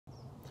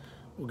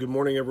Well, good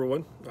morning,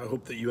 everyone. I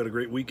hope that you had a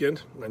great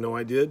weekend. I know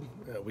I did.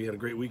 We had a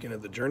great weekend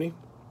at the Journey,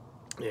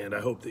 and I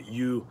hope that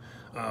you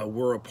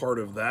were a part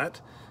of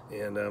that.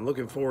 And I'm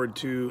looking forward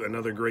to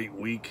another great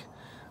week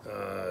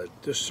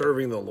just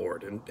serving the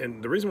Lord.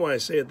 And the reason why I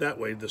say it that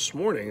way this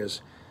morning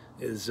is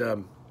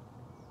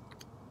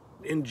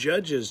in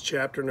Judges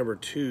chapter number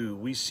 2,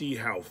 we see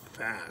how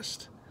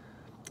fast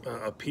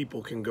a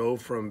people can go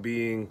from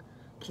being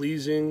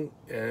pleasing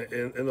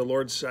in the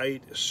Lord's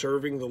sight,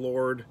 serving the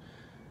Lord,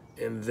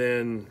 and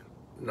then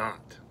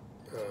not.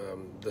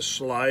 The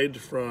slide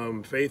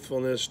from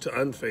faithfulness to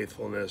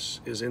unfaithfulness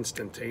is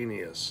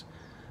instantaneous.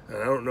 And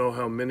I don't know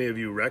how many of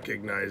you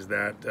recognize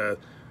that.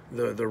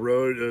 The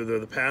road, or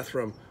the path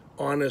from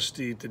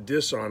honesty to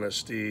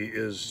dishonesty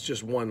is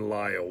just one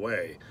lie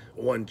away,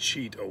 one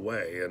cheat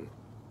away.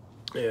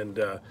 And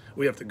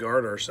we have to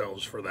guard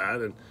ourselves for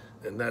that.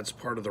 And that's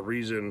part of the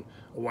reason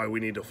why we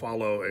need to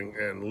follow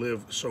and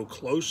live so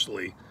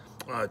closely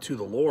to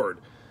the Lord.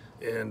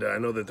 And I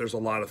know that there's a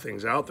lot of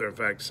things out there. In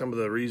fact, some of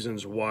the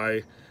reasons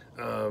why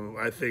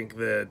I think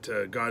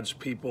that God's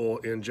people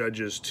in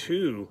Judges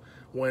 2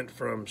 went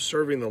from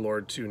serving the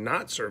Lord to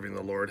not serving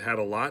the Lord had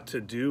a lot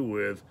to do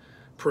with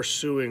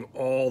pursuing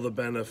all the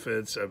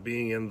benefits of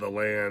being in the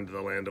land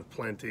of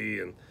plenty,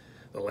 and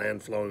the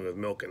land flowing with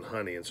milk and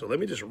honey. And so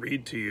let me just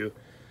read to you.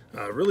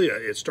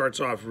 It starts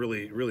off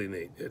really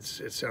neat. It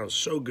sounds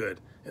so good.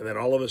 And then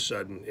all of a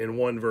sudden, in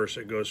one verse,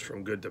 it goes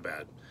from good to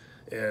bad.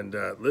 And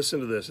listen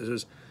to this. It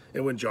says,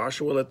 "And when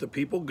Joshua let the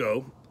people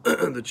go,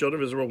 the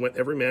children of Israel went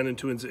every man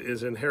into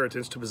his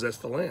inheritance to possess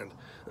the land."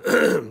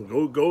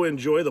 Go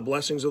enjoy the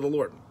blessings of the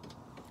Lord.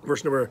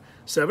 Verse number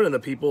 7, "And the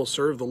people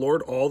served the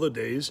Lord all the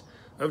days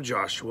of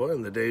Joshua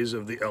and the days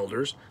of the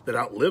elders that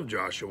outlived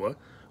Joshua,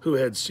 who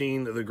had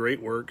seen the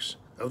great works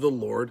of the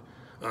Lord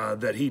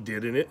that he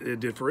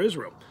did for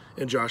Israel.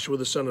 And Joshua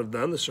the son of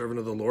Nun, the servant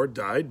of the Lord,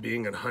 died,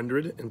 being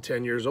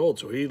 110 years old."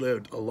 So he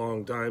lived a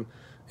long time,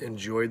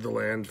 enjoyed the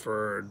land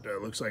for,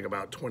 looks like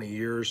about 20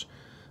 years,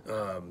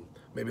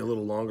 maybe a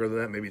little longer than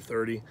that, maybe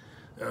 30.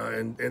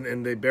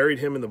 And they buried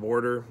him in the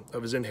border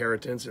of his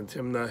inheritance in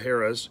Timnath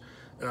Heres,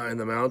 in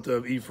the mount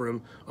of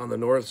Ephraim, on the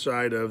north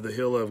side of the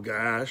hill of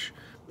Gaash.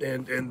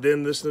 And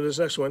then this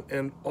next one,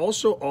 "And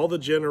also all the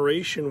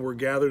generation were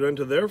gathered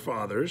unto their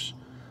fathers."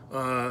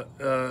 Here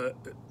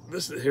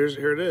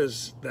it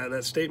is,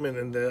 that statement,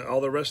 and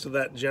all the rest of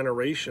that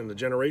generation, the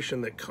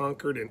generation that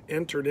conquered and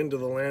entered into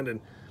the land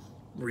and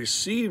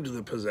received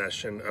the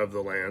possession of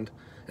the land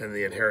and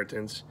the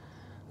inheritance,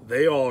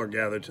 they all are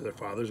gathered to their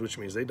fathers, which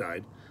means they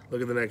died.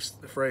 Look at the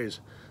next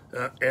phrase.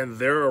 "And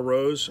there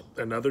arose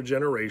another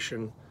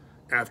generation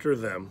after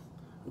them,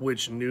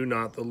 which knew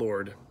not the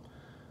Lord,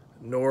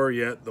 nor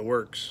yet the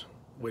works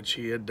which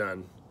he had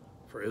done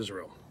for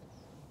Israel."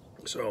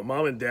 So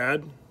mom and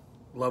dad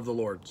loved the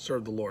Lord,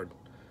 served the Lord,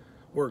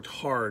 worked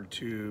hard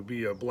to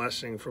be a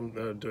blessing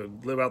to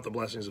live out the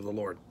blessings of the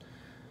Lord.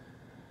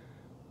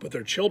 But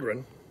their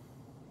children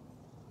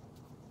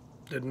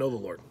didn't know the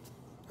Lord.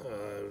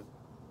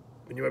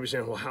 And you might be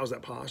saying, well, how's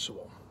that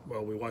possible?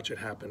 Well, we watch it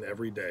happen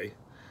every day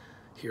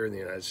here in the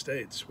United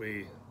States.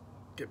 We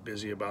get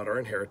busy about our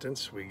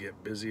inheritance. We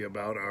get busy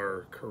about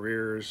our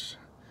careers,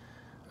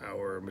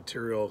 our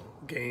material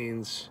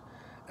gains,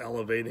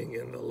 elevating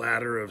in the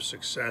ladder of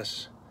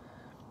success.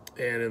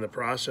 And in the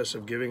process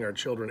of giving our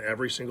children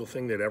every single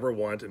thing they'd ever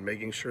want and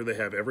making sure they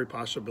have every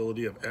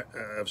possibility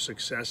of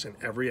success in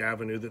every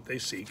avenue that they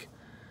seek,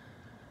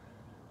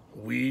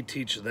 we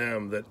teach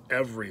them that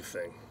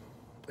everything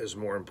is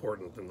more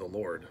important than the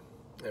Lord.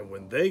 And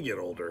when they get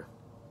older,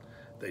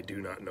 they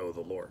do not know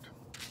the Lord.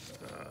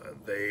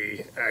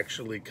 They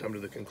actually come to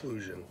the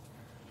conclusion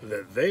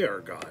that they are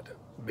God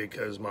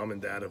because mom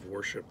and dad have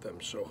worshiped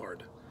them so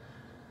hard.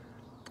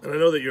 And I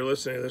know that you're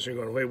listening to this and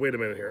you're going, wait a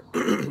minute here.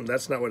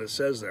 That's not what it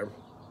says there.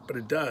 But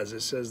it does.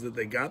 It says that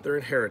they got their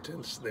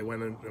inheritance. They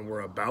went and were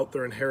about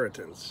their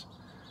inheritance.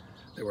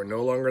 They were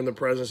no longer in the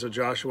presence of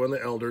Joshua and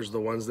the elders, the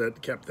ones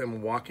that kept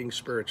them walking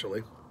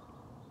spiritually.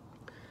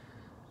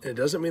 And it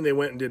doesn't mean they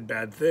went and did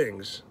bad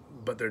things,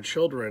 but their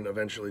children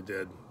eventually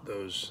did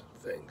those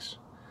things.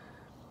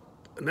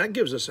 And that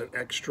gives us an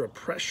extra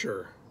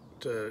pressure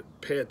to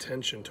pay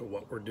attention to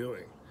what we're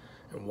doing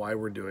and why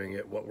we're doing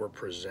it, what we're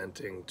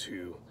presenting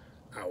to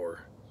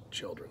our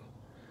children.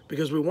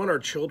 Because we want our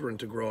children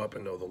to grow up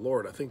and know the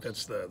Lord. I think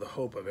that's the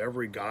hope of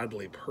every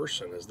godly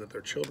person, is that their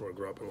children will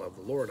grow up and love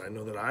the Lord. I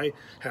know that I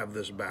have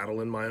this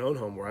battle in my own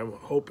home where I'm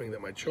hoping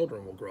that my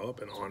children will grow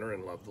up and honor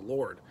and love the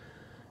Lord.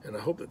 And I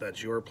hope that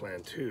that's your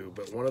plan too.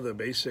 But one of the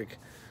basic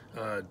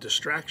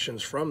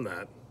distractions from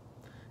that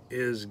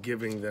is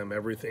giving them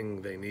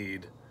everything they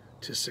need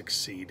to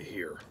succeed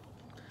here.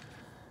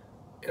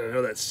 And I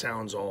know that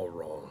sounds all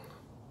wrong,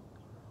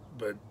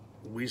 but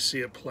we see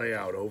it play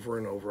out over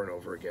and over and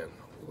over again,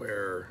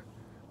 where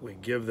we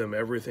give them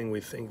everything we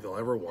think they'll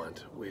ever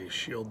want. We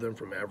shield them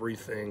from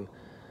everything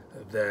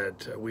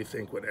that we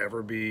think would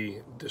ever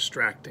be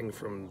distracting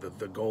from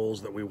the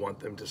goals that we want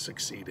them to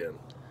succeed in.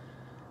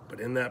 But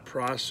in that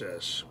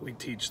process, we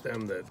teach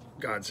them that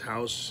God's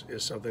house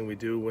is something we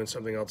do when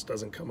something else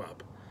doesn't come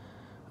up.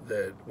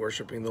 that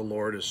worshiping the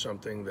Lord is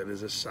something that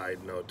is a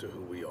side note to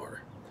who we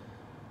are.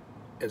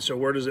 And so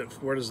where does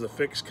the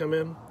fix come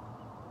in?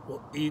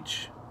 Well,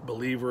 each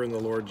believer in the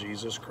Lord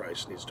Jesus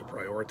Christ needs to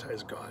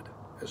prioritize God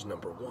as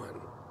number one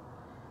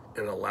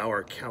and allow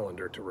our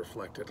calendar to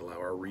reflect it, allow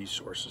our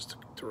resources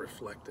to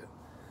reflect it.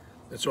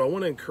 And so I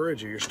want to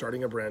encourage you, you're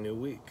starting a brand new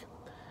week.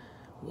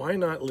 Why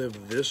not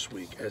live this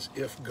week as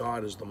if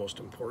God is the most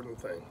important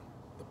thing,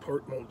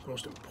 the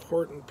most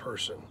important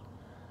person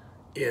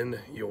in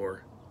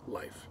your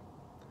life,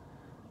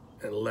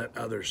 and let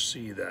others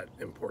see that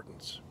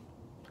importance?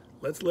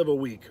 Let's live a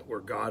week where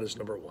God is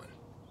number one,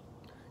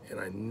 and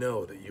I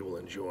know that you will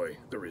enjoy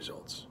the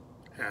results.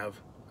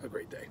 Have a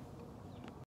great day.